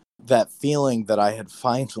so that feeling that I had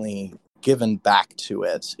finally given back to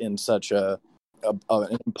it in such an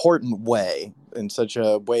important way, in such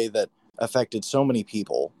a way that affected so many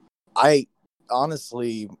people. I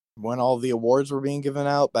honestly, when all the awards were being given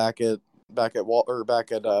out back at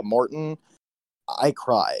Morton, I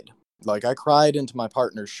cried. Like, I cried into my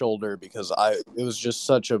partner's shoulder because it was just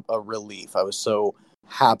such a relief. I was so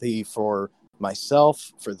happy for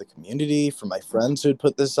myself, for the community, for my friends who had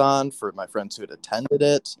put this on, for my friends who had attended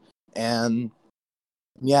it. And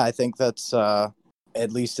yeah, I think that's at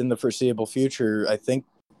least in the foreseeable future, I think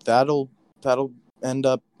that'll end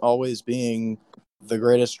up always being the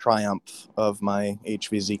greatest triumph of my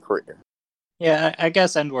HVZ career. Yeah, I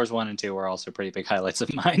guess End Wars 1 and 2 were also pretty big highlights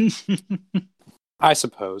of mine. I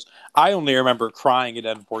suppose. I only remember crying at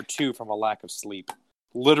End War 2 from a lack of sleep.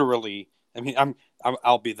 Literally, I mean,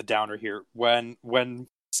 I'll be the downer here. When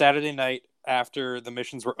Saturday night after the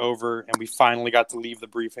missions were over and we finally got to leave the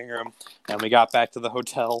briefing room and we got back to the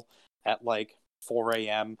hotel at like 4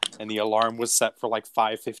 a.m. and the alarm was set for like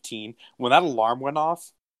 5:15. When that alarm went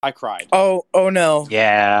off, I cried. Oh no.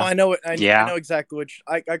 Yeah. I know exactly which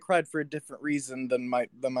I cried for a different reason than my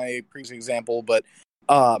previous example, but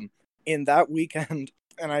in that weekend,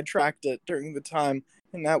 and I tracked it during the time,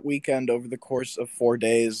 in that weekend over the course of 4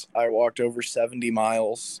 days, I walked over 70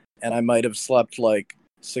 miles and I might have slept like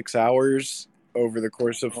 6 hours over the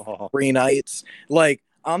course of 3 nights. Like,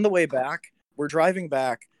 on the way back, we're driving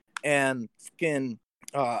back and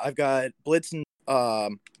I've got Blitz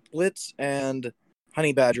and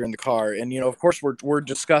Honey Badger in the car, and of course we're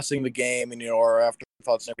discussing the game and our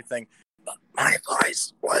afterthoughts and everything. My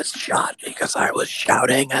voice was shot because I was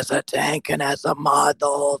shouting as a tank and as a mod the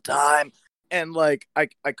whole time, and like I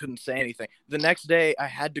couldn't say anything. The next day I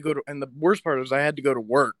had to go to, and the worst part was I had to go to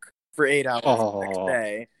work for 8 hours the next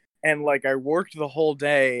day, and like I worked the whole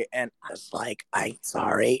day, and I was like, I'm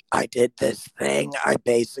sorry, I did this thing. I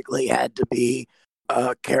basically had to be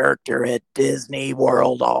a character at Disney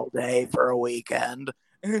World all day for a weekend.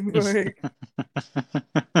 Like,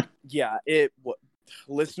 yeah,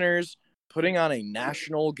 listeners, putting on a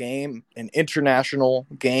national game, an international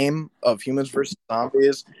game of Humans vs.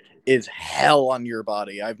 Zombies is hell on your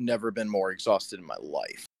body. I've never been more exhausted in my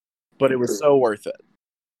life, but it was so worth it.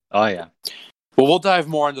 Oh yeah. Well, we'll dive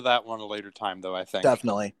more into that one at a later time, though, I think.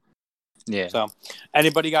 Definitely. Yeah. So,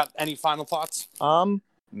 anybody got any final thoughts?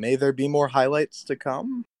 May there be more highlights to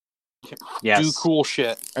come? Yes. Do cool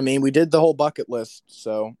shit. I mean, we did the whole bucket list,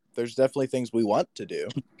 so there's definitely things we want to do.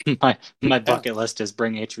 my bucket list is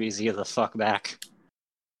bring HVZ the fuck back.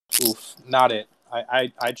 Oof, not it.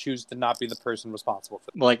 I choose to not be the person responsible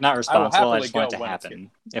for that. Well, like, not responsible. I just want it to when it's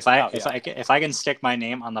happen. If I can stick my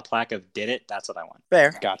name on the plaque of did it, that's what I want.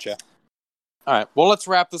 Fair. Gotcha. All right. Well, let's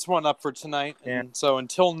wrap this one up for tonight. Yeah. And so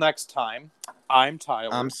until next time, I'm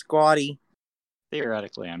Tyler. I'm Squatty.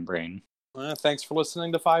 Theoretically, I'm Brain. Thanks for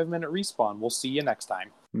listening to 5 Minute Respawn. We'll see you next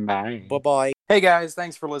time. Bye. Bye-bye. Hey guys,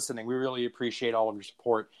 thanks for listening. We really appreciate all of your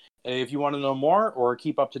support. If you want to know more or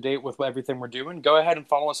keep up to date with everything we're doing, go ahead and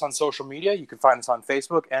follow us on social media. You can find us on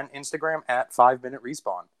Facebook and Instagram at 5 Minute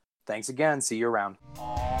Respawn. Thanks again. See you around.